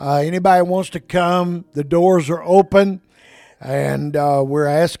Anybody wants to come, the doors are open, and we're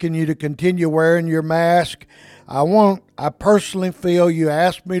asking you to continue wearing your mask. I personally feel you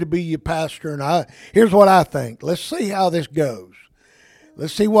asked me to be your pastor, and here's what I think. Let's see how this goes.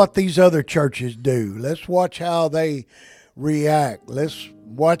 Let's see what these other churches do. Let's watch how they react. Let's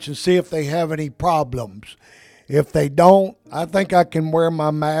watch and see if they have any problems. If they don't, I think I can wear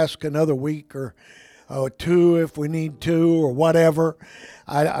my mask another week or two if we need to or whatever.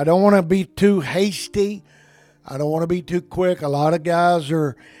 I don't want to be too hasty. I don't want to be too quick. A lot of guys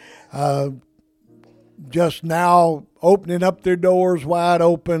are just now opening up their doors wide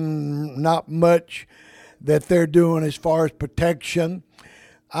open, not much that they're doing as far as protection.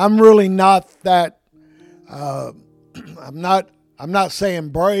 I'm really not that, I'm not saying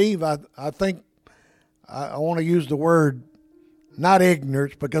brave. I think I want to use the word not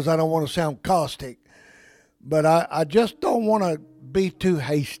ignorance because I don't want to sound caustic, but I just don't want to be too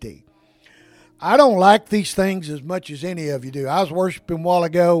hasty. I don't like these things as much as any of you do. I was worshiping a while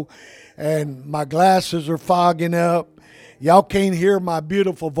ago and my glasses are fogging up. Y'all can't hear my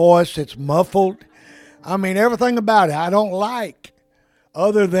beautiful voice. It's muffled. I mean, everything about it I don't like,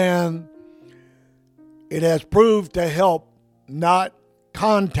 other than it has proved to help not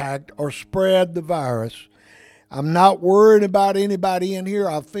contact or spread the virus. I'm not worried about anybody in here.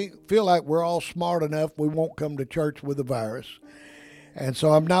 I feel like we're all smart enough we won't come to church with the virus. And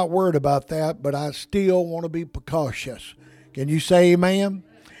so I'm not worried about that, but I still want to be precautious. Can you say amen?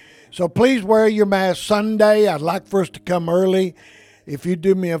 So please wear your mask Sunday. I'd like for us to come early. If you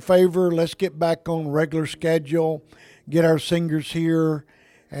do me a favor, let's get back on regular schedule, get our singers here,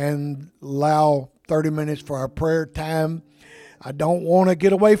 and allow 30 minutes for our prayer time. I don't want to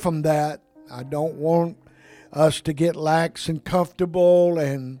get away from that. I don't want us to get lax and comfortable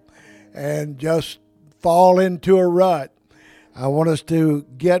and just fall into a rut. I want us to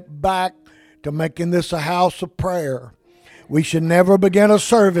get back to making this a house of prayer. We should never begin a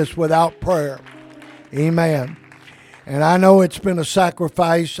service without prayer. Amen. And I know it's been a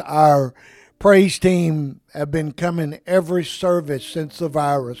sacrifice. Our praise team have been coming every service since the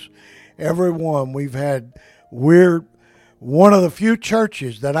virus. Every one. We're one of the few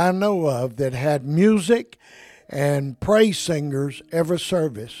churches that I know of that had music and praise singers every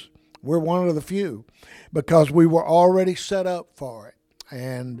service. We're one of the few because we were already set up for it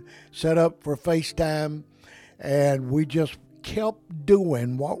and set up for FaceTime, and we just kept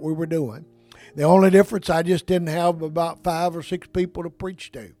doing what we were doing. The only difference, I just didn't have about 5 or 6 people to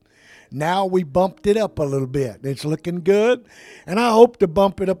preach to. Now we bumped it up a little bit. It's looking good, and I hope to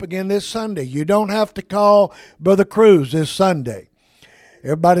bump it up again this Sunday. You don't have to call Brother Cruz this Sunday.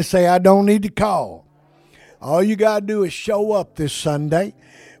 Everybody say, I don't need to call. All you got to do is show up this Sunday.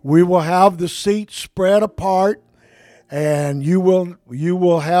 We will have the seats spread apart, and you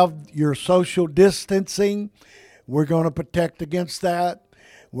will have your social distancing. We're going to protect against that.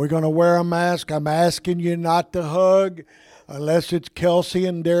 We're going to wear a mask. I'm asking you not to hug unless it's Kelsey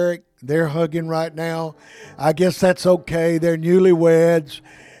and Derek. They're hugging right now. I guess that's okay. They're newlyweds.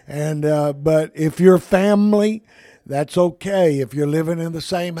 But if you're family, that's okay if you're living in the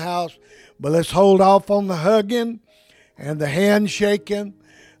same house. But let's hold off on the hugging and the handshaking.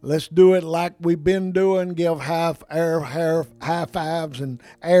 Let's do it like we've been doing. Give high fives and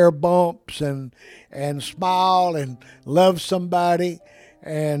air bumps and smile and love somebody.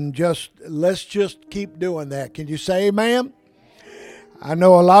 And let's just keep doing that. Can you say amen? I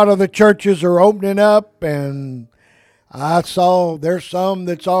know a lot of the churches are opening up, and I saw there's some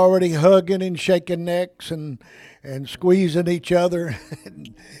that's already hugging and shaking necks and squeezing each other,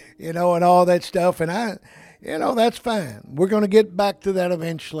 and all that stuff. And that's fine. We're going to get back to that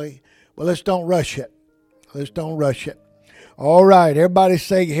eventually. But let's don't rush it. Let's don't rush it. All right. Everybody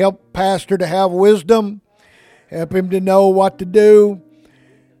say, help Pastor to have wisdom. Help him to know what to do.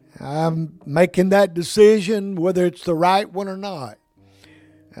 I'm making that decision, whether it's the right one or not.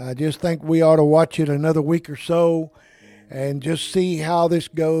 I just think we ought to watch it another week or so and just see how this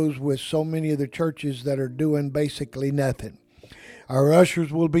goes with so many of the churches that are doing basically nothing. Our ushers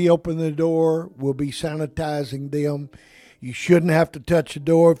will be opening the door. We'll be sanitizing them. You shouldn't have to touch the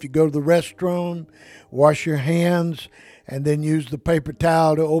door. If you go to the restroom, wash your hands, and then use the paper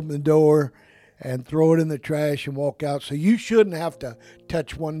towel to open the door and throw it in the trash and walk out. So you shouldn't have to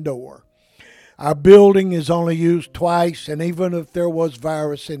touch one door. Our building is only used twice, and even if there was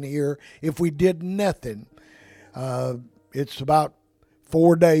virus in here, if we did nothing, it's about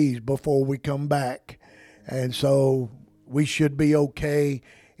 4 days before we come back. And so we should be okay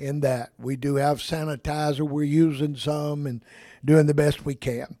in that. We do have sanitizer. We're using some and doing the best we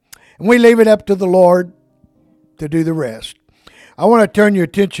can. And we leave it up to the Lord to do the rest. I want to turn your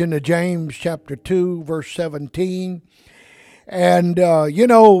attention to James chapter 2, verse 17. And,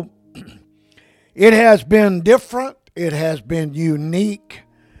 it has been different. It has been unique.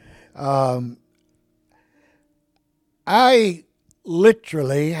 I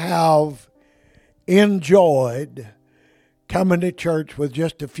literally have enjoyed coming to church with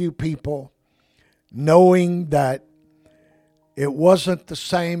just a few people, knowing that it wasn't the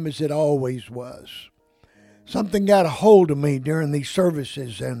same as it always was. Something got a hold of me during these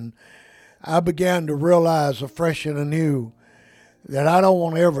services, and I began to realize afresh and anew that I don't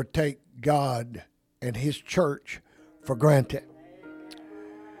want to ever take God and His church for granted.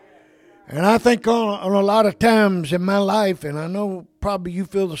 And I think on a lot of times in my life, and I know probably you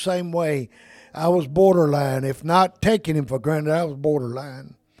feel the same way, I was borderline. If not taking Him for granted, I was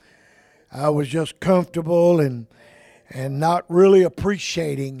borderline. I was just comfortable and not really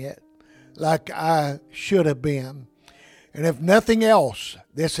appreciating it like I should have been. And if nothing else,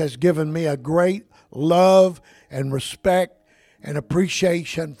 this has given me a great love and respect and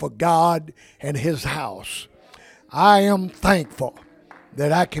appreciation for God and His house. I am thankful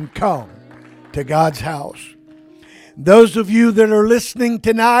that I can come to God's house. Those of you that are listening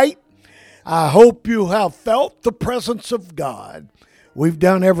tonight, I hope you have felt the presence of God. We've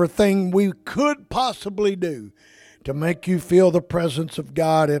done everything we could possibly do to make you feel the presence of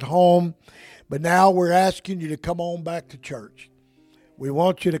God at home. But now we're asking you to come on back to church. We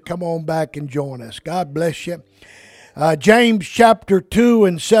want you to come on back and join us. God bless you. James chapter 2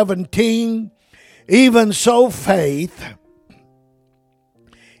 and 17. Even so faith,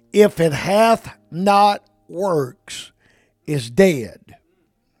 if it hath not works, is dead.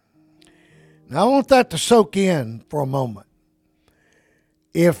 Now I want that to soak in for a moment.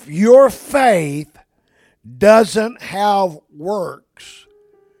 If your faith doesn't have works,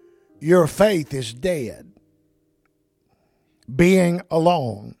 your faith is dead, being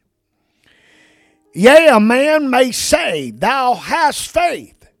alone. Yea, a man may say, thou hast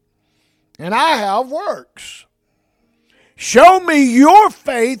faith, and I have works. Show me your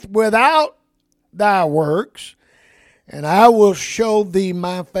faith without thy works, and I will show thee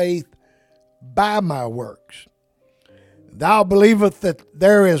my faith by my works. Thou believest that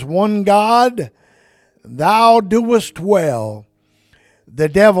there is one God, thou doest well. The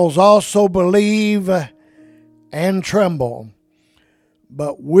devils also believe and tremble.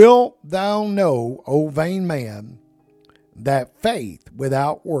 But wilt thou know, O vain man, that faith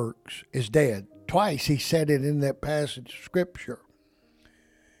without works is dead? Twice he said it in that passage of Scripture.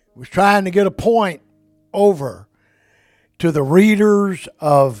 He was trying to get a point over to the readers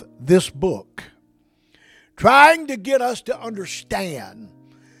of this book, trying to get us to understand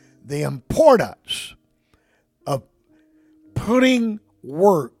the importance of putting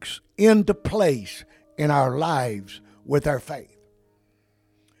works into place in our lives with our faith.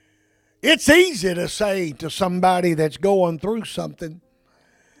 It's easy to say to somebody that's going through something,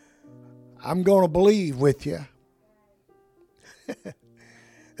 I'm going to believe with you.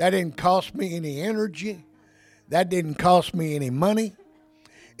 That didn't cost me any energy. That didn't cost me any money.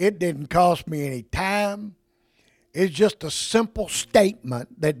 It didn't cost me any time. It's just a simple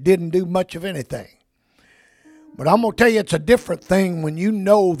statement that didn't do much of anything. But I'm going to tell you, it's a different thing when you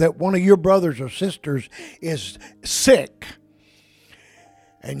know that one of your brothers or sisters is sick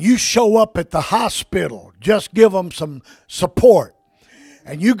and you show up at the hospital, just give them some support,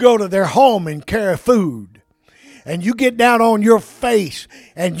 and you go to their home and carry food, and you get down on your face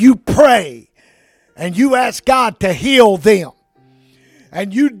and you pray and you ask God to heal them,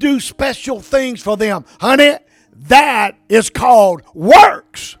 and you do special things for them. Honey, that is called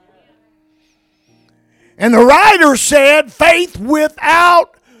works. And the writer said, faith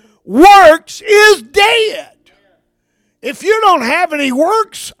without works is dead. If you don't have any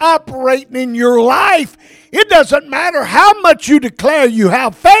works operating in your life, it doesn't matter how much you declare you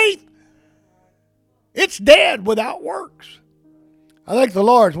have faith. It's dead without works. I think the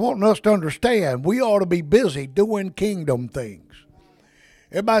Lord's wanting us to understand we ought to be busy doing kingdom things.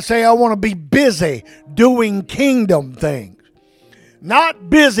 Everybody say, I want to be busy doing kingdom things. Not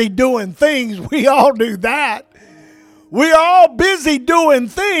busy doing things. We all do that. We are all busy doing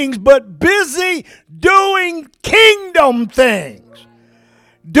things, but busy doing kingdom things.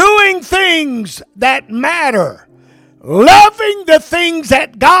 Doing things that matter. Loving the things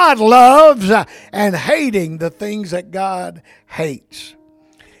that God loves and hating the things that God hates.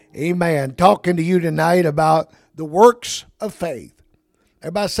 Amen. Talking to you tonight about the works of faith.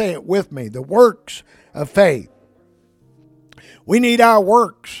 Everybody say it with me. The works of faith. We need our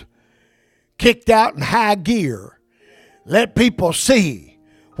works kicked out in high gear. Let people see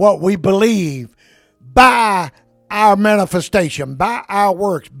what we believe by our manifestation, by our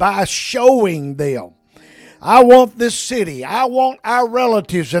works, by showing them. I want this city. I want our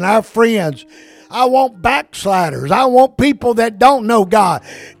relatives and our friends. I want backsliders. I want people that don't know God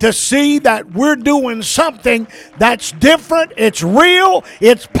to see that we're doing something that's different. It's real.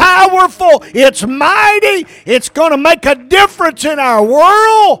 It's powerful. It's mighty. It's going to make a difference in our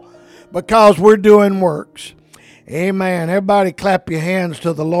world because we're doing works. Amen. Everybody clap your hands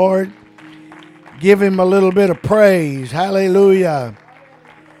to the Lord. Give Him a little bit of praise. Hallelujah.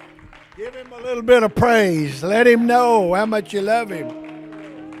 Give Him a little bit of praise. Let Him know how much you love Him.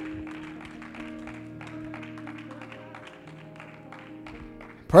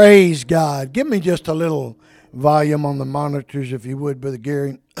 Praise God. Give me just a little volume on the monitors, if you would, Brother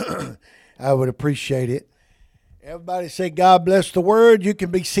Gary. I would appreciate it. Everybody say, God bless the word. You can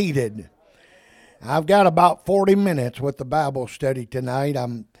be seated. I've got about 40 minutes with the Bible study tonight.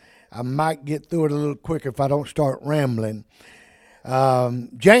 I might get through it a little quicker if I don't start rambling.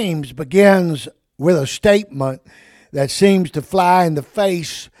 James begins with a statement that seems to fly in the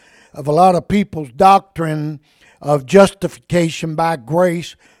face of a lot of people's doctrine of justification by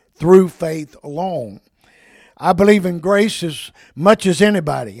grace through faith alone. I believe in grace as much as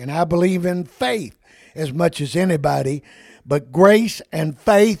anybody, and I believe in faith as much as anybody, but grace and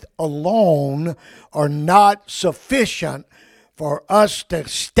faith alone are not sufficient for us to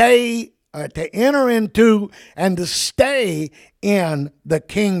to enter into and to stay in the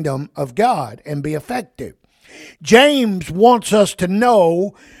kingdom of God and be effective. James wants us to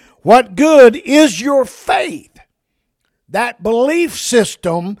know what good is your faith. That belief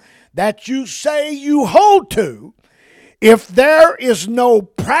system that you say you hold to, if there is no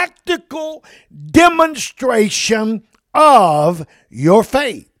practical demonstration of your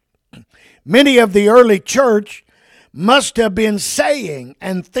faith. Many of the early church must have been saying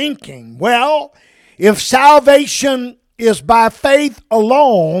and thinking, well, if salvation is by faith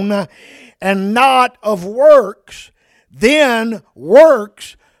alone and not of works, then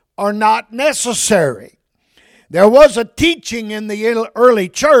works are not necessary. There was a teaching in the early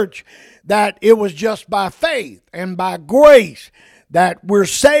church that it was just by faith and by grace that we're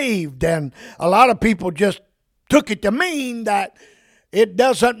saved. And a lot of people just took it to mean that it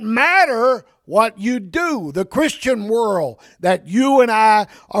doesn't matter what you do. The Christian world that you and I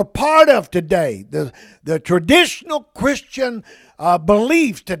are part of today, the traditional Christian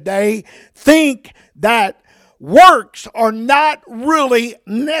beliefs today think that works are not really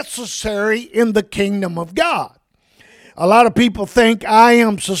necessary in the kingdom of God. A lot of people think I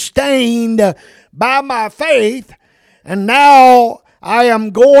am sustained by my faith and now I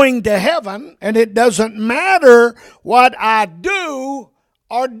am going to heaven and it doesn't matter what I do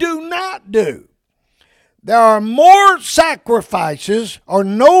or do not do. There are more sacrifices or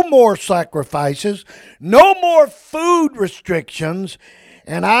no more sacrifices, no more food restrictions,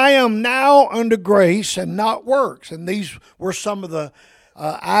 and I am now under grace and not works. And these were some of the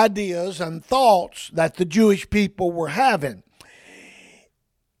ideas and thoughts that the Jewish people were having.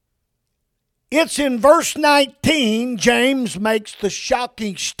 It's in verse 19, James makes the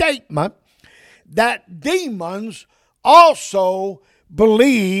shocking statement that demons also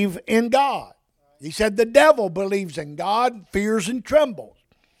believe in God. He said the devil believes in God, fears and trembles.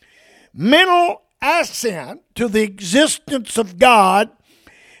 Mental assent to the existence of God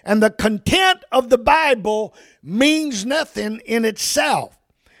and the content of the Bible means nothing in itself.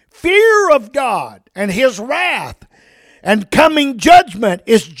 Fear of God and His wrath and coming judgment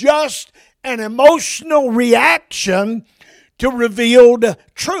is just an emotional reaction to revealed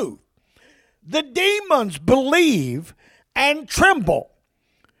truth. The demons believe and tremble.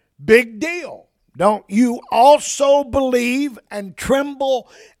 Big deal. Don't you also believe and tremble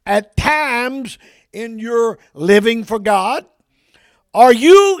at times in your living for God? Are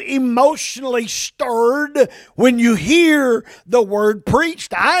you emotionally stirred when you hear the word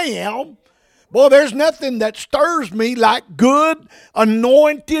preached? I am. Boy, there's nothing that stirs me like good,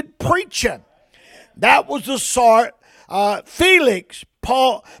 anointed preaching. That was the sort Felix,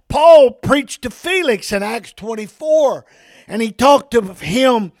 Paul preached to Felix in Acts 24, and he talked to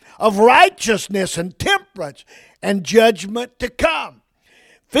him of righteousness and temperance and judgment to come.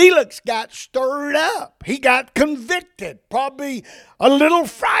 Felix got stirred up. He got convicted, probably a little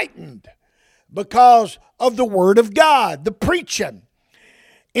frightened because of the word of God, the preaching.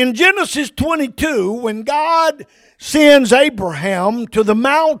 In Genesis 22, when God sends Abraham to the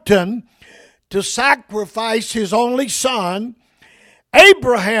mountain to sacrifice his only son,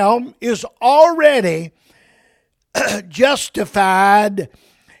 Abraham is already justified.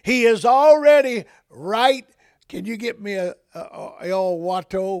 He is already right. Can you get me a El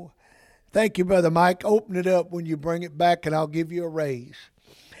Wato? Thank you, Brother Mike. Open it up when you bring it back, and I'll give you a raise.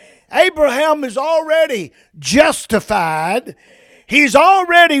 Abraham is already justified. He's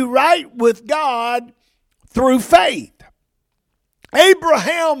already right with God through faith.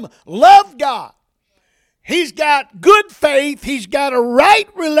 Abraham loved God. He's got good faith. He's got a right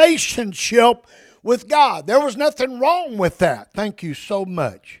relationship with God. There was nothing wrong with that. Thank you so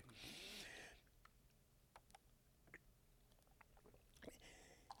much.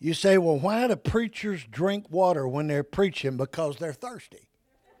 You say, well, why do preachers drink water when they're preaching? Because they're thirsty.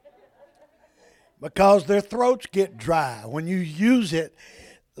 Because their throats get dry. When you use it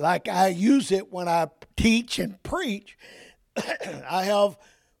like I use it when I teach and preach, I have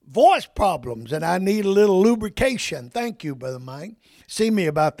voice problems and I need a little lubrication. Thank you, Brother Mike. See me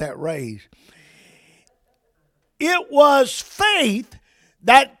about that raise. It was faith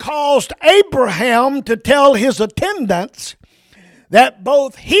that caused Abraham to tell his attendants that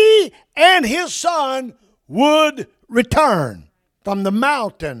both he and his son would return from the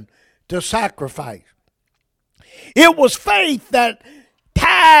mountain to sacrifice. It was faith that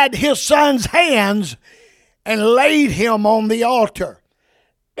tied his son's hands and laid him on the altar.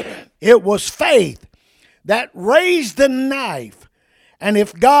 It was faith that raised the knife, and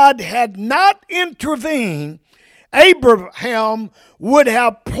if God had not intervened, Abraham would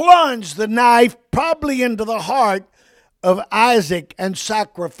have plunged the knife probably into the heart of Isaac and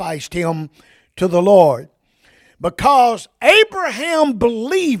sacrificed him to the Lord. Because Abraham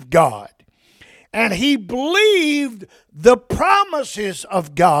believed God, and he believed the promises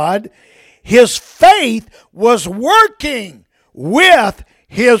of God, his faith was working with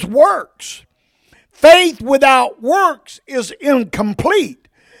his works. Faith without works is incomplete,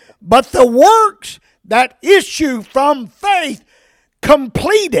 but the works that issue from faith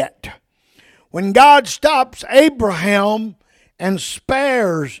complete it. When God stops Abraham and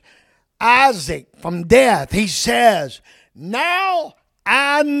spares Isaac from death, he says, now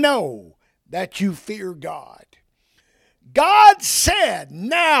I know that you fear God. God said,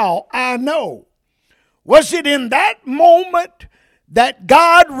 now I know. Was it in that moment that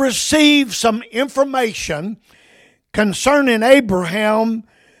God received some information concerning Abraham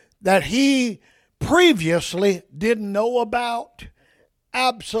that he previously didn't know about?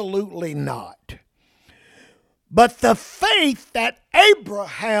 Absolutely not. But the faith that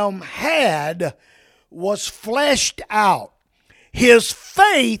Abraham had was fleshed out. His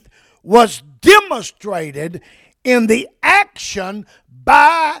faith was demonstrated in the action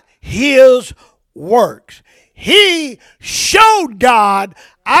by his works. He showed God,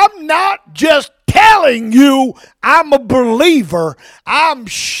 I'm not just telling you I'm a believer. I'm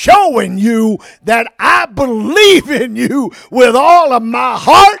showing you that I believe in you with all of my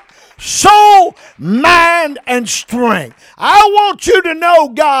heart, soul, mind, and strength. I want you to know,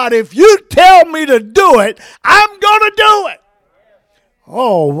 God, if you tell me to do it, I'm going to do it.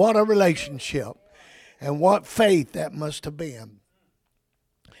 Oh, what a relationship. And what faith that must have been.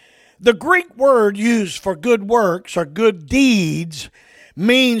 The Greek word used for good works or good deeds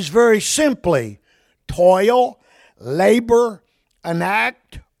means very simply toil, labor, an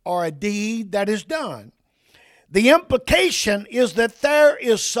act, or a deed that is done. The implication is that there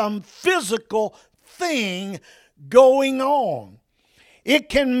is some physical thing going on. It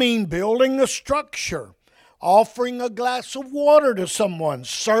can mean building a structure, offering a glass of water to someone,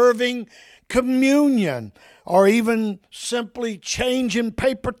 serving communion, or even simply changing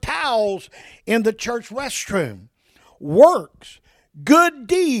paper towels in the church restroom. Works, good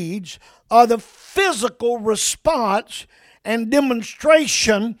deeds, are the physical response and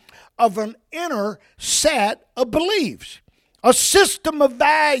demonstration of an inner set of beliefs, a system of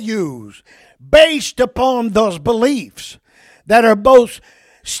values based upon those beliefs that are both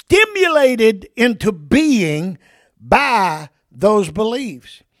stimulated into being by those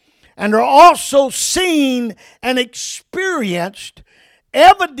beliefs and are also seen and experienced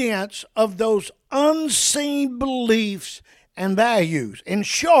evidence of those unseen beliefs and values. In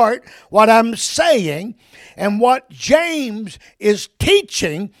short, what I'm saying and what James is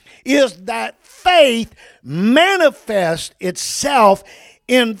teaching is that faith manifests itself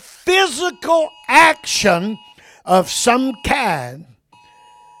in physical action of some kind.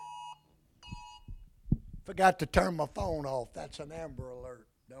 Forgot to turn my phone off. That's an Amber Alert.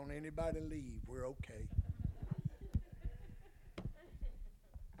 Don't anybody leave. We're okay.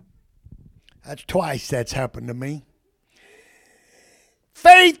 That's twice that's happened to me.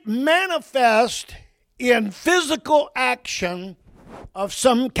 Faith manifests in physical action of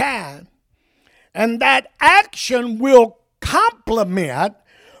some kind, and that action will complement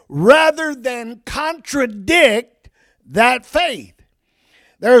rather than contradict that faith.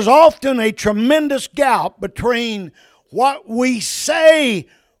 there's often a tremendous gap between what we say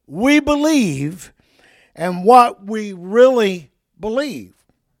we believe and what we really believe.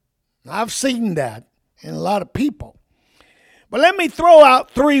 I've seen that in a lot of people. But let me throw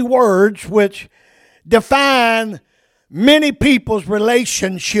out 3 words which define many people's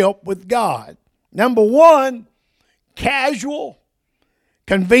relationship with God. Number 1, casual,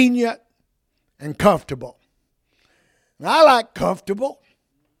 convenient, and comfortable. And I like comfortable.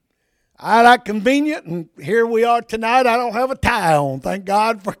 I like convenient, and here we are tonight. I don't have a tie on. Thank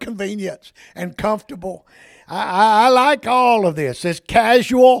God for convenience and comfortable. I like all of this. It's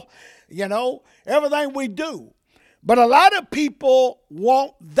casual, everything we do. But a lot of people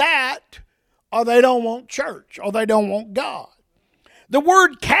want that, or they don't want church, or they don't want God. The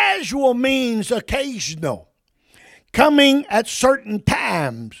word casual means occasional, coming at certain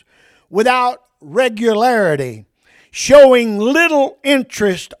times without regularity, showing little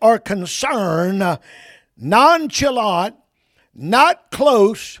interest or concern, nonchalant, not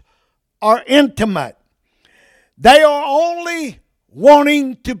close or intimate. They are only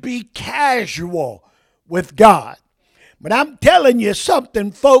wanting to be casual with God. But I'm telling you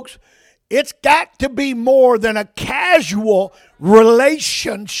something, folks, it's got to be more than a casual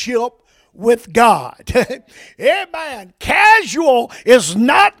relationship with God. Amen. Casual is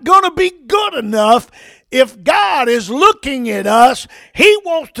not going to be good enough. If God is looking at us, He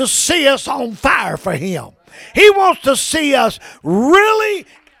wants to see us on fire for Him. He wants to see us really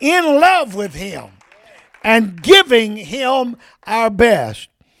in love with Him and giving Him our best.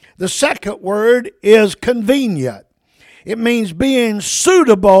 The second word is convenient. It means being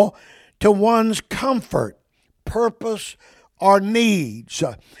suitable to one's comfort, purpose, or needs.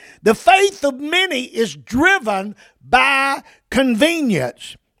 The faith of many is driven by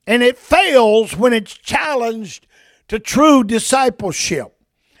convenience, and it fails when it's challenged to true discipleship.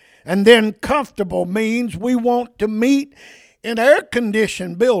 And then comfortable means we want to meet in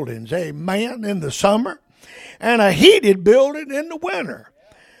air-conditioned buildings, amen, in the summer, and a heated building in the winter.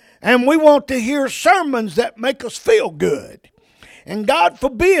 And we want to hear sermons that make us feel good. And God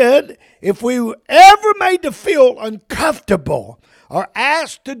forbid if we ever made to feel uncomfortable or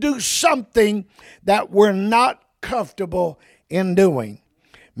asked to do something that we're not comfortable in doing.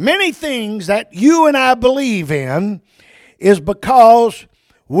 Many things that you and I believe in is because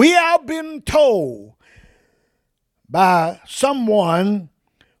we have been told by someone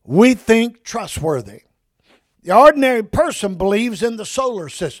we think trustworthy. The ordinary person believes in the solar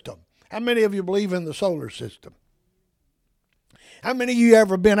system. How many of you believe in the solar system? How many of you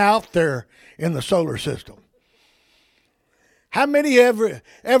ever been out there in the solar system? How many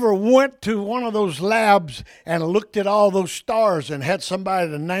ever went to one of those labs and looked at all those stars and had somebody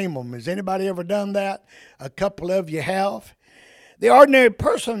to name them? Has anybody ever done that? A couple of you have. The ordinary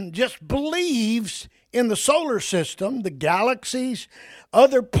person just believes in the solar system, the galaxies,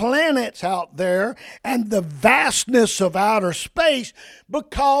 other planets out there, and the vastness of outer space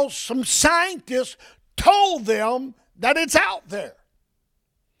because some scientists told them that it's out there.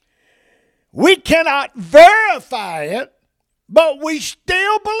 We cannot verify it, but we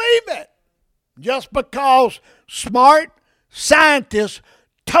still believe it just because smart scientists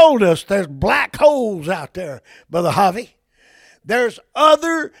told us there's black holes out there, Brother Javi. There's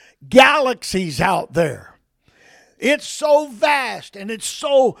other galaxies out there. It's so vast and it's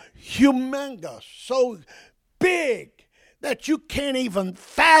so humongous, so big that you can't even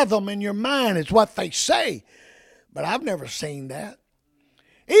fathom in your mind is what they say. But I've never seen that.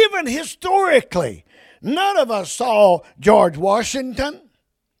 Even historically, none of us saw George Washington.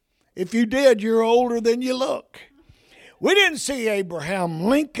 If you did, you're older than you look. We didn't see Abraham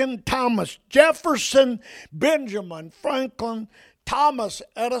Lincoln, Thomas Jefferson, Benjamin Franklin, Thomas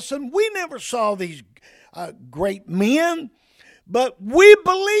Edison. We never saw these great men, but we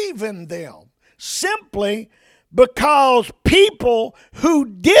believe in them simply because people who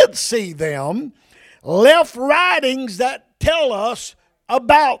did see them left writings that tell us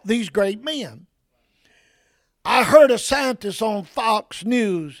about these great men. I heard a scientist on Fox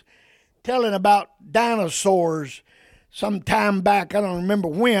News telling about dinosaurs some time back, I don't remember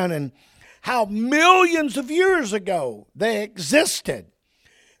when, and how millions of years ago they existed.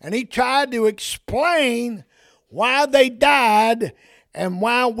 And he tried to explain why they died and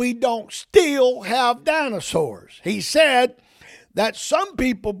why we don't still have dinosaurs. He said that some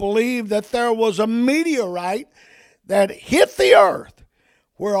people believe that there was a meteorite that hit the earth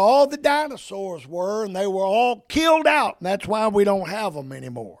where all the dinosaurs were and they were all killed out, and that's why we don't have them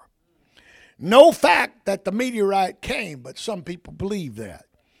anymore. No fact that the meteorite came, but some people believe that.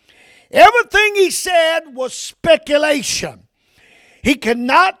 Everything he said was speculation. He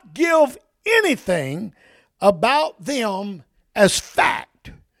cannot give anything about them as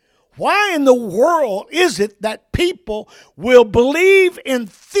fact. Why in the world is it that people will believe in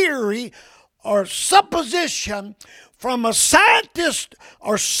theory or supposition from a scientist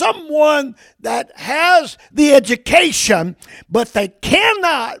or someone that has the education, but they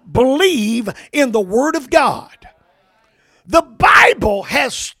cannot believe in the Word of God? The Bible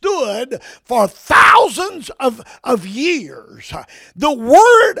has stood for thousands of years. The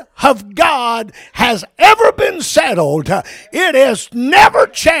Word of God has ever been settled. It has never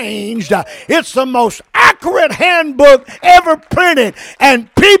changed. It's the most accurate handbook ever printed,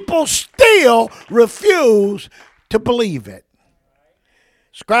 and people still refuse to believe it.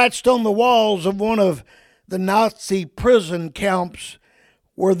 Scratched on the walls of one of the Nazi prison camps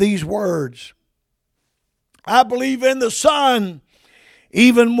were these words: I believe in the sun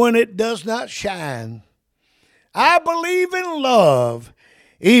even when it does not shine. I believe in love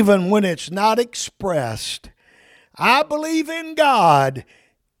even when it's not expressed. I believe in God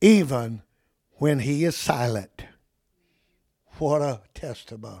even when He is silent. What a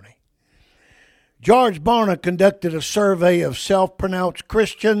testimony. George Barna conducted a survey of self-pronounced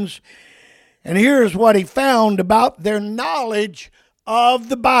Christians, and here's what he found about their knowledge of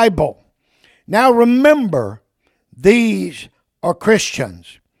the Bible. Now remember, these are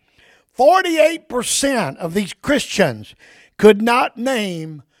Christians. 48% of these Christians could not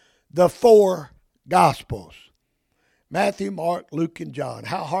name the 4 Gospels: Matthew, Mark, Luke, and John.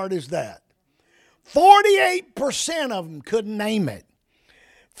 How hard is that? 48% of them couldn't name it.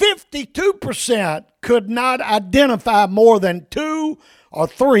 52% could not identify more than 2 or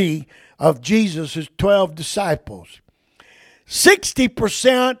 3 of Jesus' 12 disciples.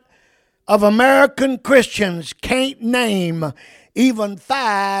 60% of American Christians can't name even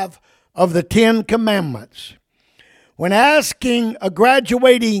 5 of the 10 commandments. When asking a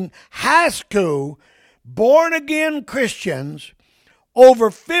graduating high school born-again Christians, over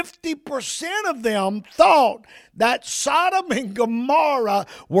 50% of them thought that Sodom and Gomorrah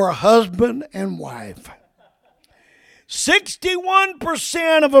were husband and wife.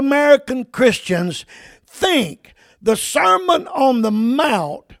 61% of American Christians think the Sermon on the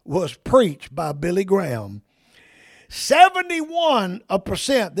Mount was preached by Billy Graham.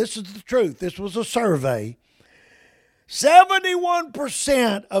 71%, this is the truth, this was a survey,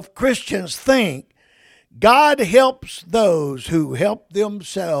 71% of Christians think God helps those who help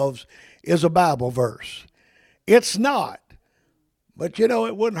themselves is a Bible verse. It's not. But you know,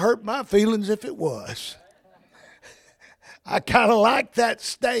 it wouldn't hurt my feelings if it was. I kind of like that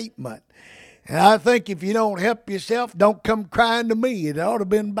statement. And I think if you don't help yourself, don't come crying to me. It ought to have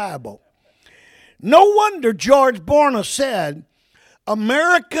been Bible. No wonder George Barna said,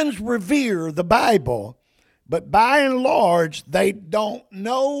 Americans revere the Bible, but by and large, they don't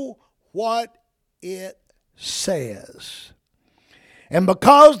know what it says. And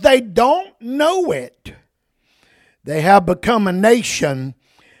because they don't know it, they have become a nation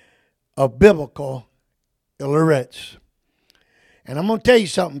of biblical illiterates. And I'm going to tell you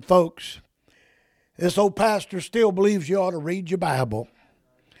something, folks. This old pastor still believes you ought to read your Bible.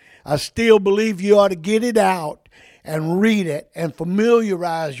 I still believe you ought to get it out and read it and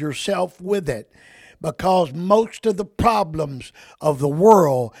familiarize yourself with it, because most of the problems of the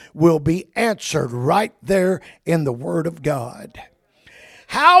world will be answered right there in the Word of God.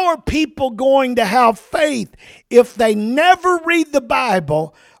 How are people going to have faith if they never read the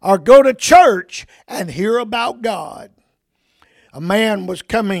Bible or go to church and hear about God? A man was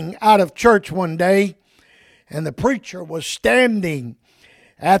coming out of church one day, and the preacher was standing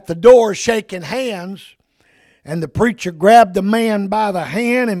at the door shaking hands, and the preacher grabbed the man by the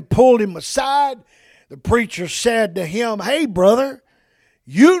hand and pulled him aside. The preacher said to him, "Hey, brother,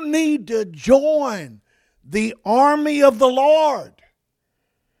 you need to join the army of the Lord."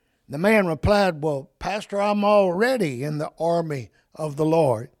 The man replied, "Well, Pastor, I'm already in the army of the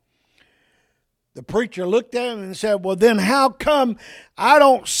Lord." The preacher looked at him and said, "Well, then how come I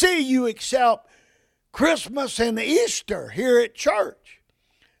don't see you except Christmas and Easter here at church?"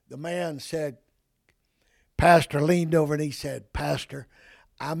 The man said, Pastor leaned over and he said, "Pastor,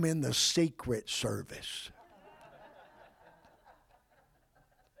 I'm in the secret service."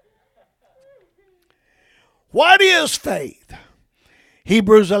 What is faith?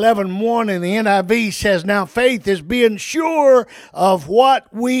 Hebrews 11:1 in the NIV says, "Now faith is being sure of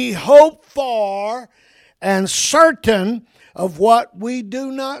what we hope for and certain of what we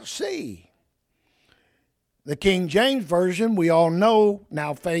do not see." The King James Version, we all know,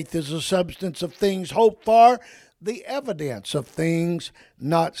 "Now faith is the substance of things hoped for, the evidence of things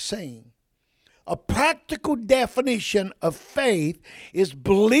not seen." A practical definition of faith is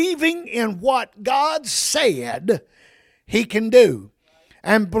believing in what God said He can do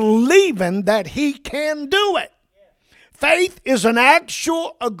and believing that He can do it. Faith is an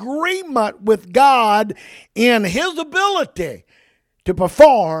actual agreement with God in His ability to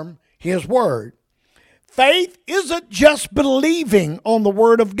perform His word. Faith isn't just believing on the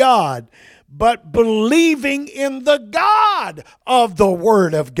word of God, but believing in the God of the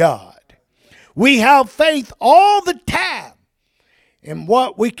word of God. We have faith all the time in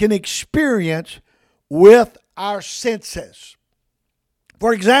what we can experience with our senses.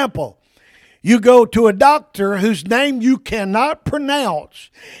 For example, you go to a doctor whose name you cannot pronounce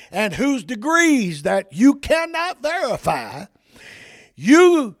and whose degrees that you cannot verify.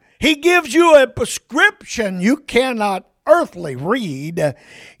 He gives you a prescription you cannot earthly read.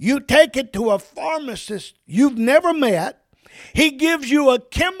 You take it to a pharmacist you've never met. He gives you a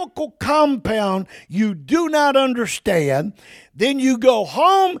chemical compound you do not understand. Then you go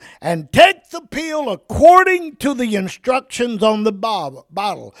home and take the pill according to the instructions on the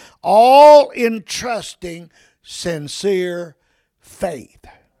bottle, all in trusting, sincere faith.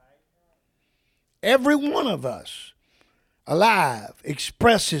 Every one of us alive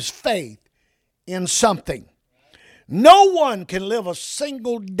expresses faith in something. No one can live a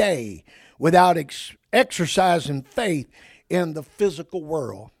single day without exercising faith in the physical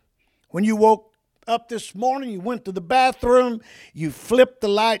world. When you woke up this morning, you went to the bathroom, you flipped the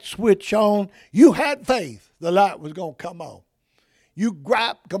light switch on, you had faith the light was going to come on. You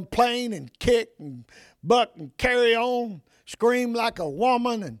gripe, complain, and kick, and buck, and carry on, scream like a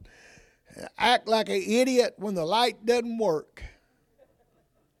woman, and act like an idiot when the light doesn't work.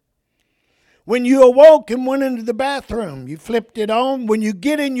 When you awoke and went into the bathroom, you flipped it on. When you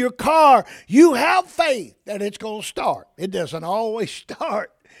get in your car, you have faith that it's going to start. It doesn't always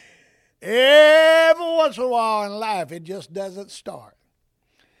start. Every once in a while in life, it just doesn't start.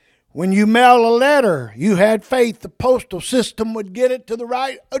 When you mail a letter, you had faith the postal system would get it to the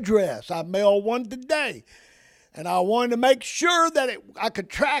right address. I mailed one today, and I wanted to make sure that I could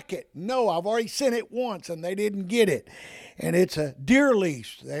track it. No, I've already sent it once, and they didn't get it. And it's a deer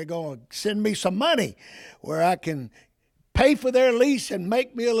lease. They're going to send me some money where I can pay for their lease and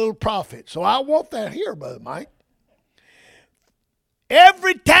make me a little profit. So I want that here, Brother Mike.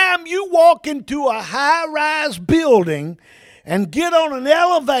 Every time you walk into a high-rise building and get on an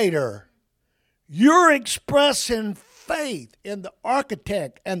elevator, you're expressing faith in the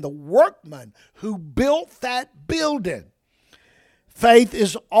architect and the workman who built that building. Faith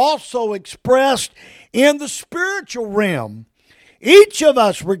is also expressed in the spiritual realm. Each of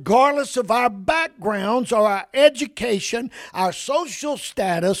us, regardless of our backgrounds or our education, our social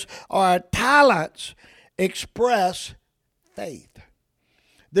status, or our talents, express faith.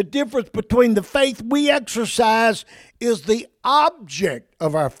 The difference between the faith we exercise is the object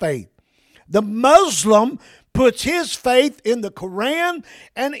of our faith. The Muslim puts his faith in the Quran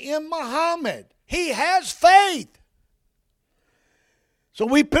and in Muhammad. He has faith. So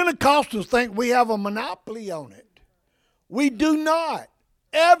we Pentecostals think we have a monopoly on it. We do not.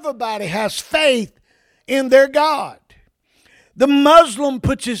 Everybody has faith in their God. The Muslim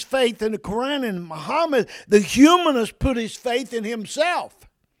puts his faith in the Quran and Muhammad. The humanist put his faith in himself.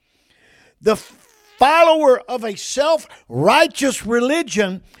 The follower of a self-righteous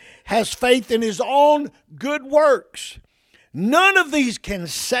religion has faith in his own good works. None of these can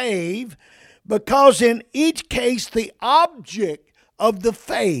save because in each case the object of the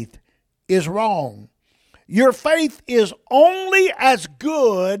faith is wrong. Your faith is only as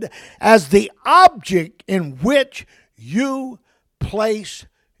good as the object in which you place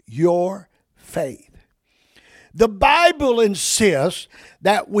your faith. The Bible insists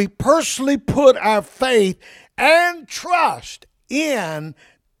that we personally put our faith and trust in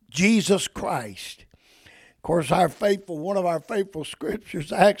Jesus Christ. Of course, one of our faithful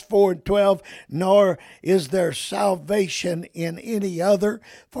scriptures, Acts 4:12, nor is there salvation in any other,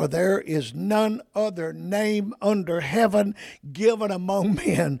 for there is none other name under heaven given among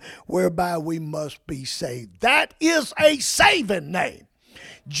men whereby we must be saved. That is a saving name.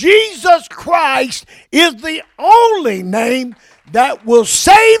 Jesus Christ is the only name that will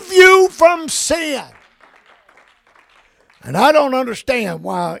save you from sin. And I don't understand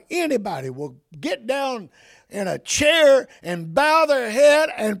why anybody will get down in a chair and bow their head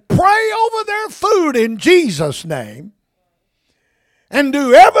and pray over their food in Jesus' name and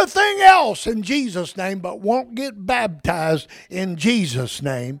do everything else in Jesus' name but won't get baptized in Jesus'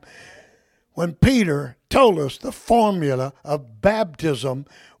 name, when Peter told us the formula of baptism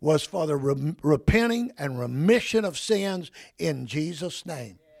was for the repenting and remission of sins in Jesus'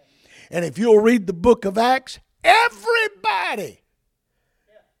 name. And if you'll read the book of Acts, everybody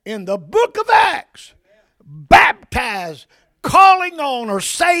in the book of Acts baptized, calling on or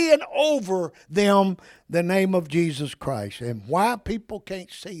saying over them the name of Jesus Christ. And why people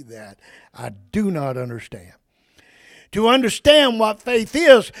can't see that, I do not understand. To understand what faith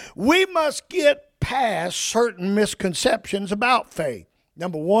is, we must get past certain misconceptions about faith.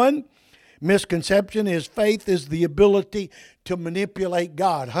 Number one, misconception is faith is the ability to manipulate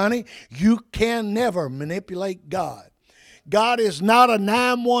God. Honey, you can never manipulate God. God is not a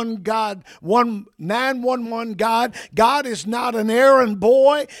 911 God. God is not an errand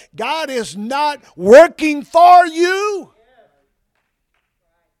boy. God is not working for you.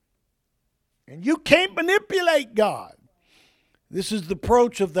 And you can't manipulate God. This is the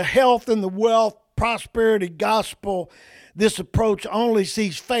approach of the health and the wealth prosperity gospel. This approach only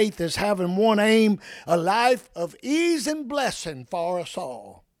sees faith as having one aim, a life of ease and blessing for us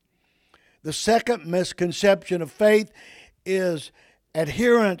all. The second misconception of faith is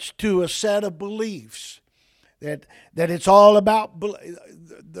adherence to a set of beliefs, that it's all about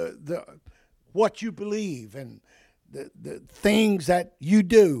what you believe and the things that you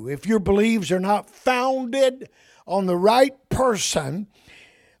do. If your beliefs are not founded on the right person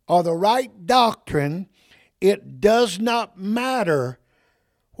or the right doctrine, it does not matter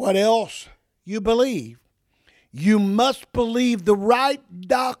what else you believe. You must believe the right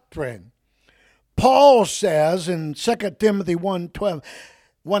doctrine. Paul says in 2 Timothy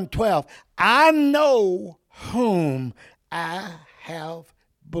 1:12, I know whom I have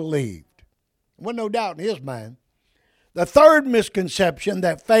believed. There wasn't no doubt in his mind. The third misconception,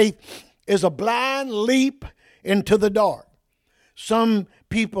 that faith is a blind leap into the dark. Some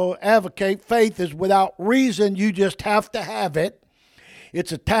people advocate faith is without reason, you just have to have it. It's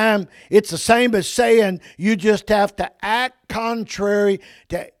the same as saying you just have to act contrary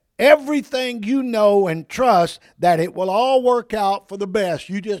to everything you know and trust that it will all work out for the best.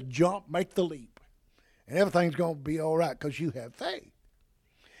 You just jump, make the leap, and everything's going to be all right because you have faith.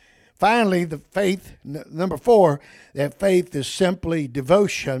 Finally, number 4, that faith is simply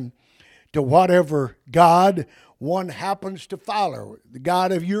devotion to whatever God one happens to follow, the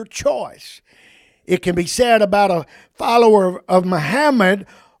God of your choice. It can be said about a follower of Muhammad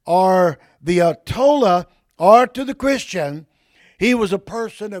or the Ayatollah or to the Christian, he was a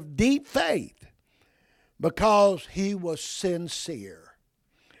person of deep faith because he was sincere.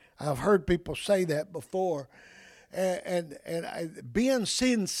 I've heard people say that before. And being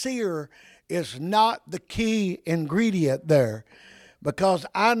sincere is not the key ingredient there, because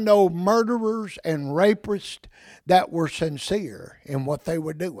I know murderers and rapists that were sincere in what they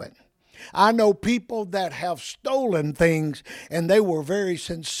were doing. I know people that have stolen things and they were very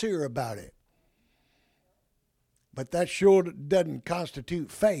sincere about it. But that sure doesn't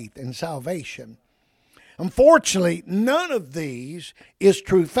constitute faith and salvation. Unfortunately, none of these is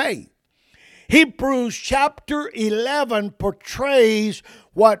true faith. Hebrews chapter 11 portrays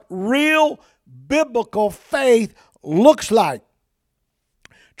what real biblical faith looks like.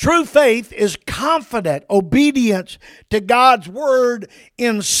 True faith is confident obedience to God's word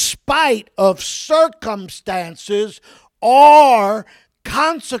in spite of circumstances or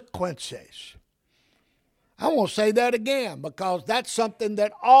consequences. I want to say that again because that's something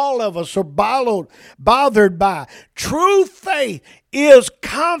that all of us are bothered by. True faith is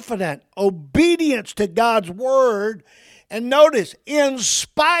confident obedience to God's word. And notice, in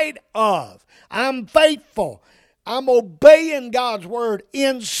spite of, I'm faithful. I'm obeying God's word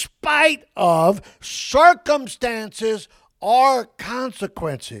in spite of circumstances or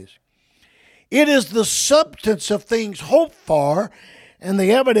consequences. It is the substance of things hoped for and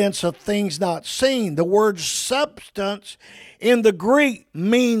the evidence of things not seen. The word substance in the Greek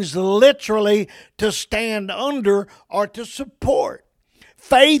means literally to stand under or to support.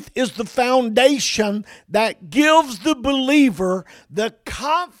 Faith is the foundation that gives the believer the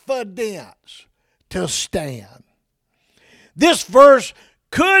confidence to stand. This verse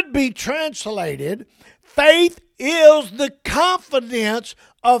could be translated, faith is the confidence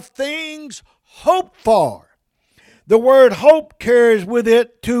of things hoped for. The word hope carries with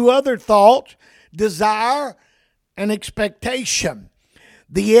it two other thoughts, desire and expectation.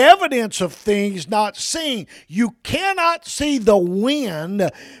 The evidence of things not seen. You cannot see the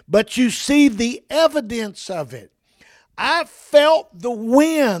wind, but you see the evidence of it. I felt the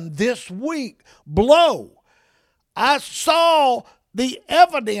wind this week blow. I saw the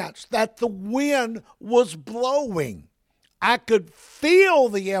evidence that the wind was blowing. I could feel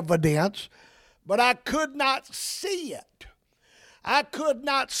the evidence, but I could not see it. I could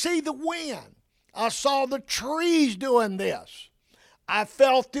not see the wind. I saw the trees doing this. I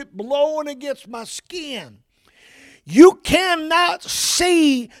felt it blowing against my skin. You cannot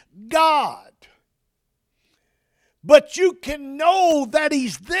see God, but you can know that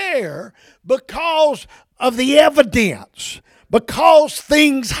He's there because of the evidence, because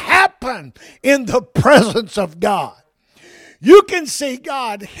things happen in the presence of God. You can see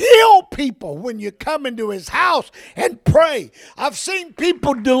God heal people when you come into His house and pray. I've seen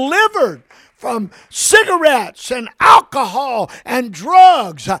people delivered from cigarettes and alcohol and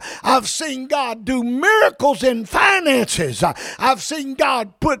drugs. I've seen God do miracles in finances. I've seen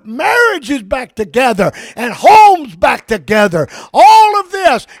God put marriages back together and homes back together. All of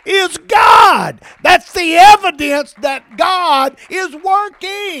this is God. That's the evidence that God is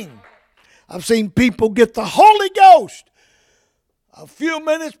working. I've seen people get the Holy Ghost a few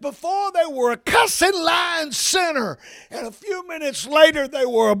minutes before, they were a cussing, lying sinner. And a few minutes later, they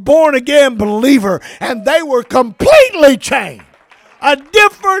were a born-again believer. And they were completely changed. A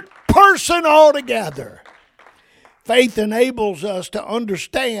different person altogether. Faith enables us to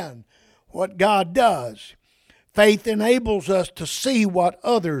understand what God does. Faith enables us to see what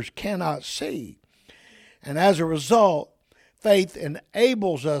others cannot see. And as a result, faith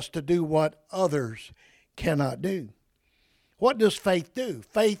enables us to do what others cannot do. What does faith do?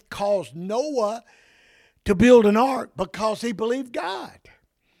 Faith caused Noah to build an ark because he believed God.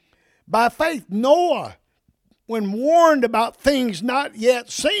 By faith, Noah, when warned about things not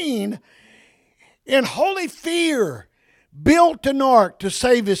yet seen, in holy fear, built an ark to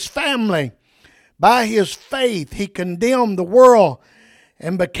save his family. By his faith, he condemned the world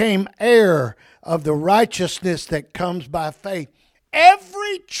and became heir of the righteousness that comes by faith.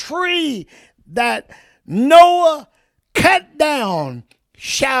 Every tree that Noah cut down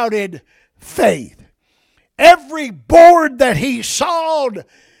shouted faith. Every board that he sawed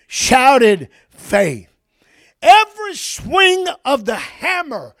shouted faith. Every swing of the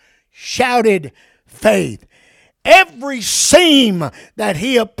hammer shouted faith. Every seam that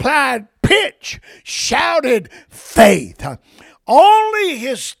he applied pitch shouted faith. Only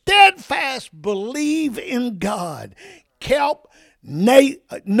his steadfast belief in God kept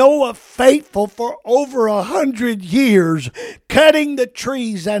Noah faithful for over 100 years, cutting the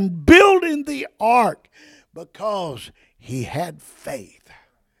trees and building the ark because he had faith.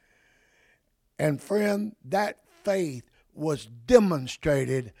 And friend, that faith was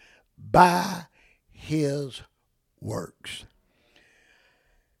demonstrated by his works.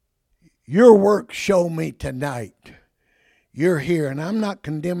 Your works show me tonight you're here, and I'm not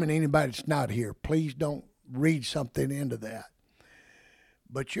condemning anybody that's not here. Please don't read something into that.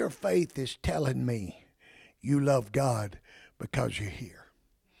 But your faith is telling me you love God because you're here.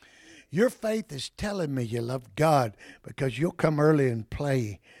 Your faith is telling me you love God because you'll come early and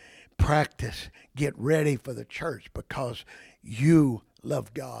play, practice, get ready for the church because you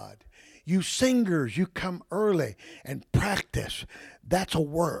love God. You singers, you come early and practice. That's a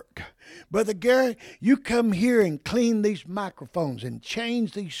work. Brother Gary, you come here and clean these microphones and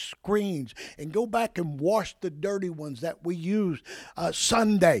change these screens and go back and wash the dirty ones that we used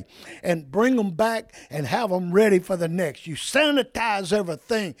Sunday and bring them back and have them ready for the next. You sanitize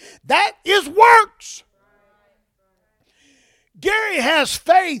everything. That is works. Gary has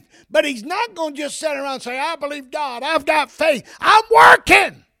faith, but he's not going to just sit around and say, I believe God, I've got faith. I'm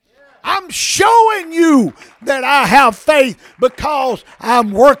working. I'm showing you that I have faith because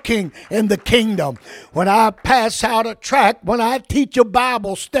I'm working in the kingdom. When I pass out a tract, when I teach a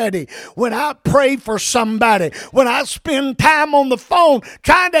Bible study, when I pray for somebody, when I spend time on the phone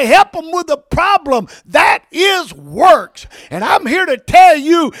trying to help them with a problem, that is works. And I'm here to tell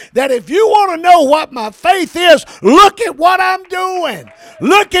you that if you want to know what my faith is, look at what I'm doing.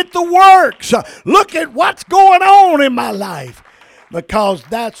 Look at the works. Look at what's going on in my life. Because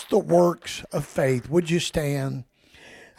that's the works of faith. Would you stand?